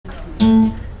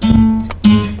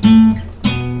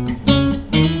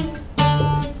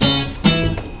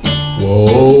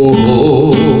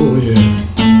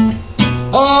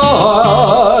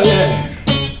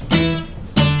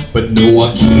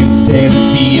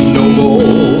it no more.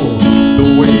 The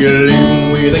way you're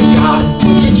living with a goddess,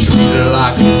 but you treat her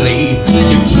like a slave.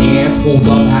 You can't hold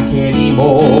her back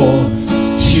anymore.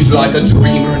 She's like a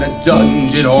dreamer in a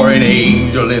dungeon or an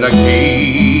angel in a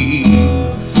cave.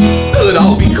 But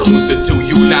I'll be closer to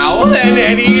you now than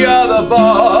any other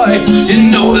boy. You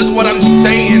know that what I'm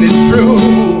saying is true.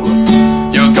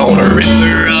 You're gonna rip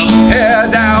her up, tear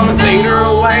down, and take her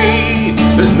away.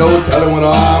 There's no telling what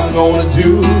I'm gonna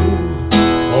do.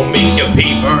 I'll make you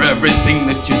pay for everything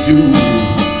that you do.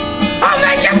 I'll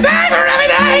make you pay for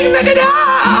everything that you do.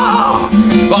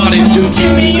 But if you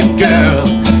give me a girl,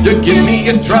 you give me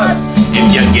your trust.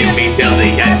 If you give me till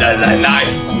the end of the night,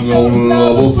 I'm gonna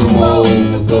love her for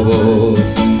both of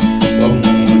us. I'm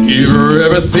gonna give her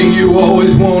everything you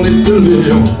always wanted to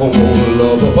live. I'm gonna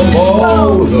love her for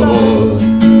both of us.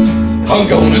 I'm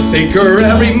gonna take her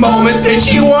every moment that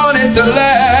she wanted to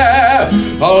laugh.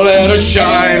 I'll let her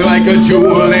shine like a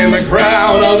jewel in the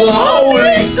crown of the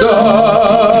holy sun.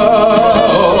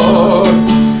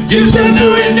 You turn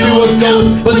her into a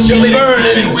ghost, but she'll be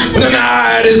burning when the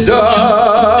night is done.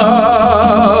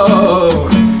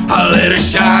 I'll let her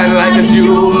shine like a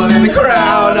jewel in the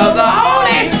crown of the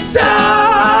holy sun.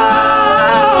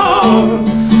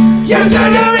 You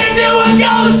turn her into a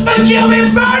ghost, but she'll be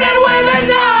burning when the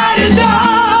night is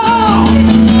done.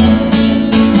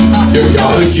 You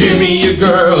gotta give me your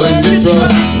girl and your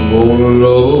trust. I'm gonna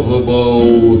love her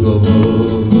both of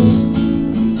us.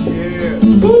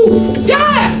 Yeah. Ooh,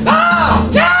 yeah! Oh,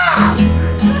 yeah!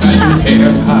 Now you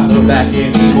can't hide her back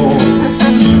anymore.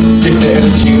 You had a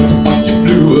chance, but you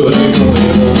blew it. Ain't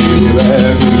gonna give you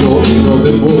back. Yours knows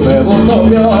it will never stop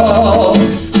you.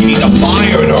 She needs a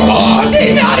fire in her heart.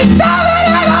 She's not stopping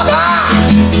in her heart.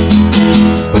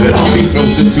 But I'll be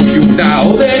closer to you now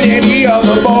than any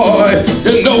other boy.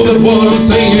 You know that what I'm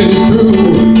saying is true.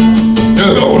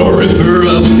 You're gonna rip her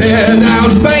up, tear down,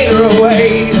 paint her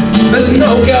away. There's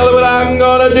no telling what I'm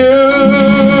gonna do.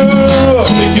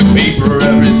 I'll make you pay for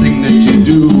everything that you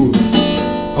do.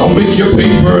 I'll make you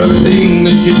pay for everything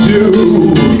that you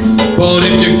do. But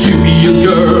if you give me your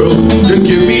girl, you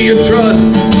give me your trust,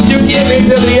 you give me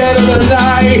till the end of the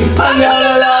night, I'm gonna